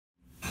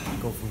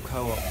Gone from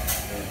co-op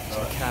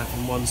to a caf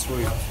in one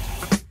swoop.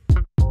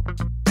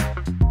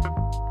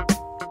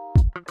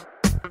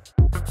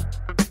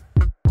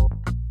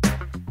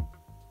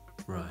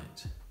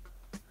 Right.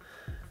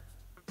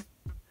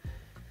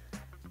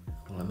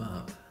 Well, I'm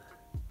up.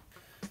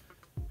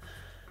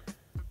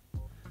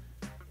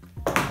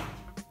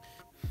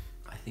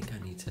 I think I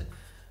need to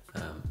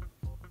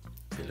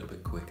be a little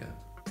bit quicker.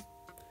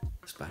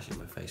 Splashing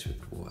my face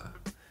with water.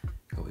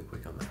 Gotta be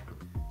quick on that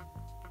one.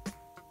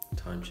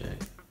 Time check.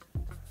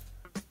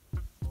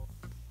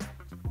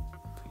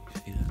 Can you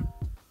see that?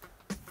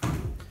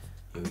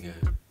 Here we go.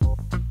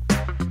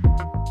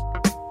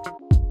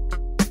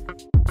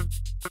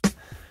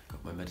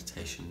 Got my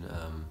meditation,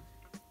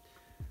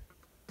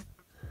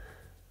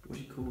 what do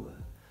you call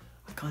that?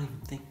 I can't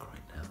even think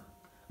right now.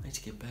 I need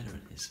to get better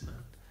at this,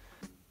 man.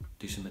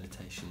 Do some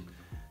meditation,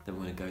 then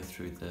we're going to go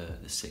through the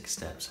 6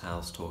 steps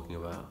Hal's talking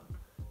about,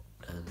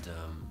 and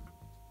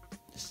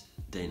this is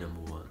day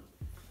number 1.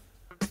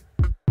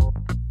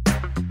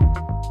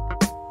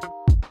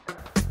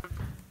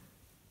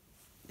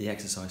 The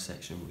exercise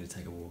section, we're going to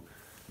take a walk.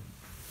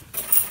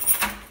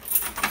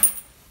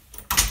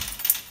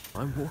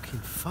 I'm walking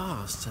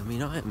fast. I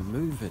mean, I am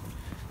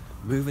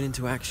moving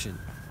into action.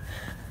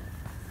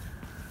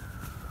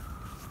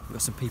 We've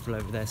got some people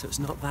over there, so it's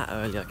not that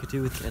early. I could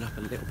do with getting up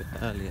a little bit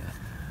earlier.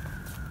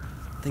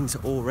 Things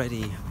are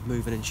already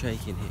moving and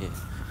shaking here,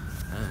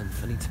 and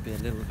I need to be a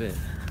little bit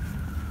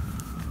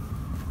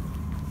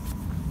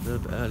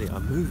earlier.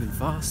 I'm moving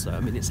faster. I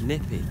mean, it's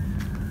nippy.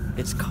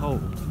 It's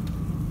cold.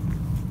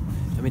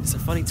 I mean, it's a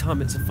funny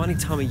time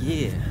of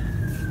year.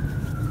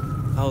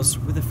 I was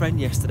with a friend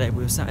yesterday,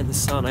 we were sat in the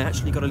sun. I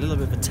actually got a little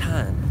bit of a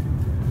tan.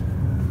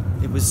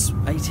 It was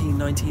 18,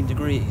 19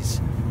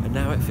 degrees, and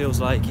now it feels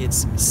like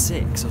it's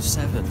 6 or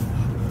 7.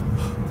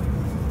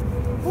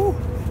 Woo.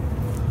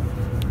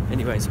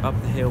 Anyways, up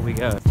the hill we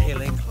go.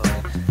 Hill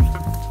incline.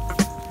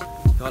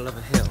 Gotta love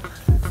a hill.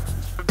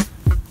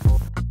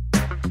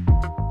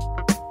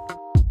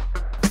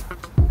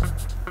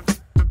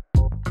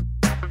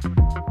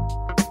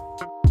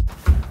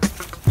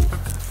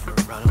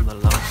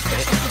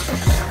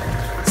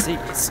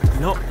 It's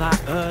not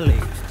that early.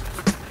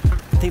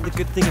 I think the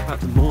good thing about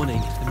the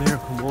morning, the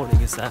miracle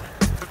morning, is that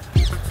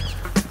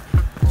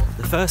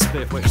the first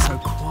bit where it's so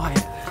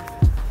quiet,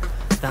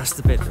 that's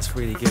the bit that's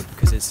really good,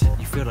 because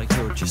you feel like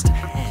you're just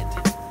ahead.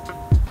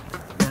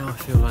 Now I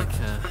feel like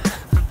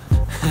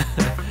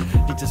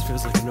it just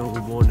feels like a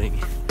normal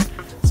morning,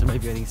 so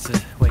maybe I need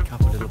to wake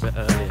up a little bit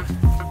earlier.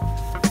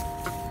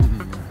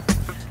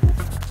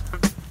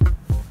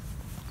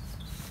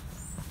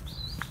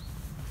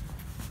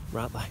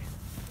 Right, like.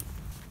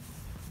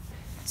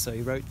 So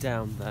he wrote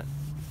down that,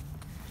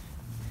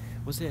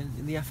 was it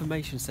in the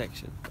affirmation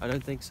section? I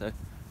don't think so.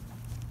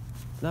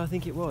 No, I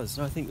think it was.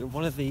 No, I think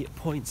one of the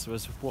points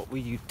was, what will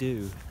you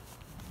do?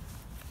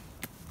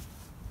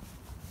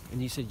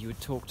 And you said you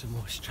would talk to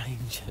more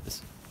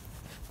strangers.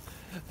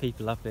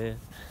 People up here.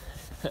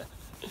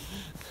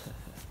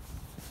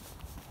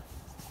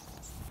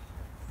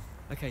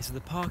 Okay, so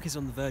the park is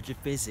on the verge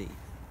of busy.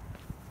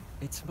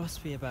 It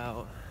must be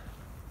about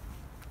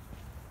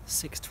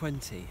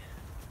 6:20.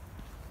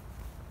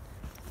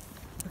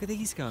 Look at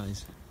these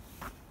guys.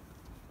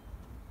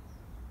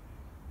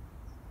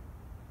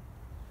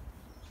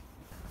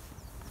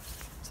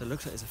 So it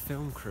looks like there's a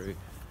film crew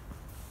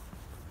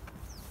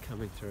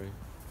coming through.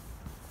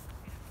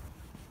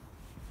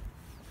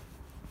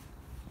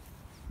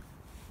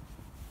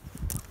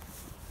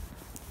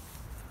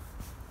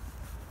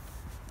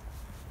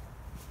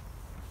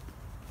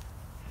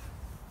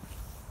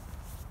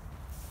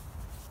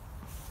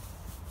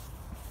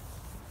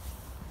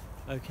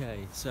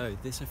 Okay, so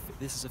this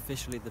is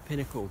officially the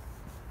pinnacle,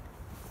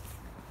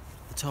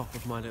 the top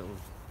of my little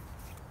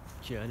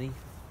journey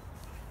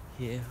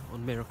here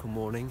on Miracle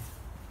Morning.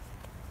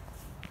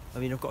 I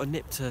mean, I've got a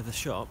nip to the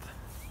shop,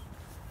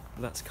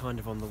 but that's kind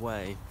of on the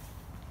way.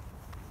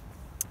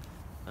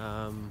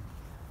 It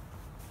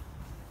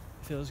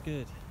feels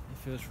good. It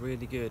feels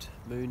really good.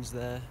 Moon's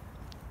there.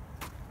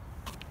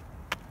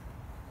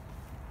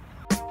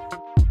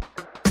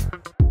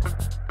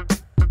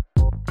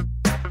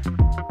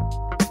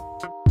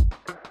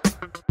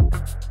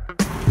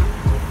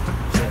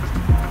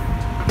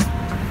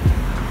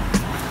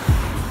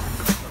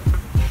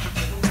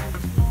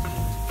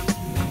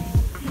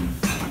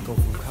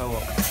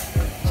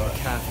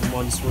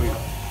 One swoop.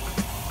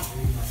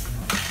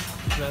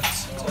 Can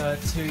I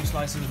have 2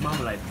 slices of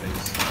marmalade,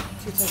 please?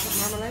 2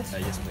 slices of marmalade?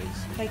 Yes, please.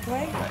 Take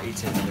away?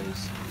 Eat it,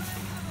 please.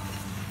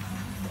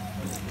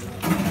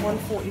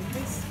 140,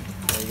 please.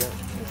 There you go.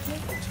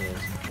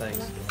 Cheers.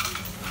 Thanks.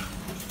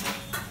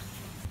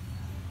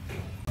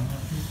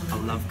 I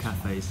love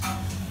cafes.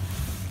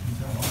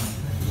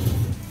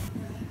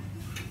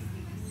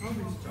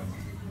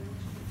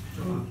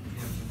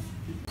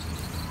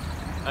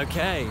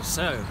 Okay,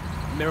 so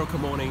Miracle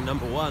Morning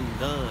number 1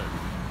 done.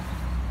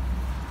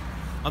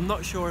 I'm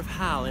not sure if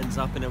Hal ends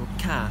up in a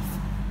caf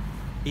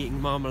eating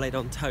marmalade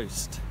on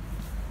toast.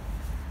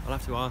 I'll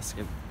have to ask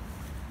him.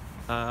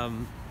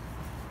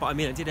 But I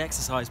mean, I did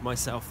exercise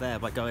myself there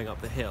by going up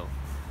the hill.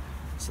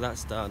 So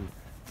that's done.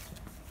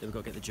 Then we've got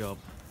to get the job.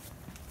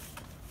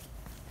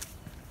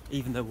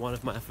 Even though one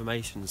of my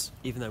affirmations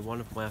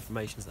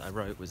that I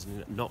wrote was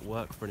not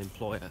work for an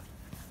employer,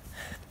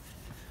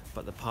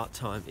 but the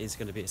part-time is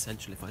going to be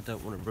essential if I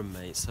don't want a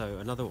roommate. So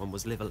another one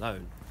was live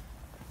alone.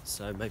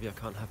 So maybe I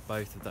can't have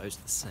both of those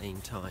at the same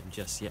time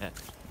just yet.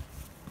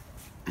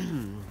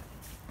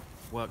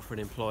 Work for an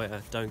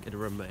employer, don't get a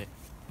roommate.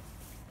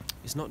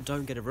 It's not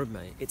don't get a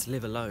roommate, it's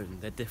live alone.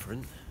 They're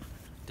different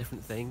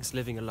things.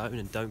 Living alone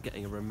and don't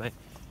getting a roommate.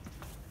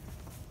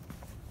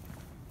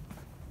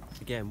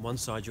 Again, one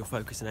side your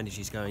focus and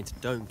energy is going to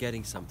don't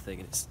getting something,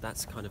 and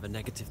that's kind of a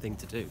negative thing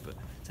to do, but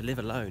to live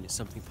alone is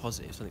something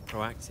positive, something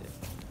proactive.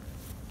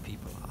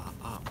 People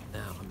are up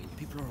now. I mean,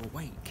 people are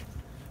awake.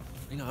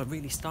 You know, I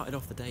really started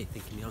off the day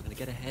thinking, I'm going to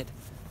get ahead.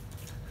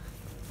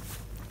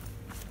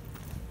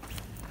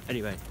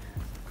 Anyway,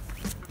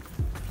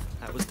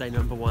 that was day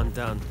number 1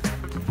 done.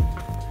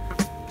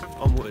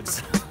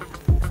 Onwards.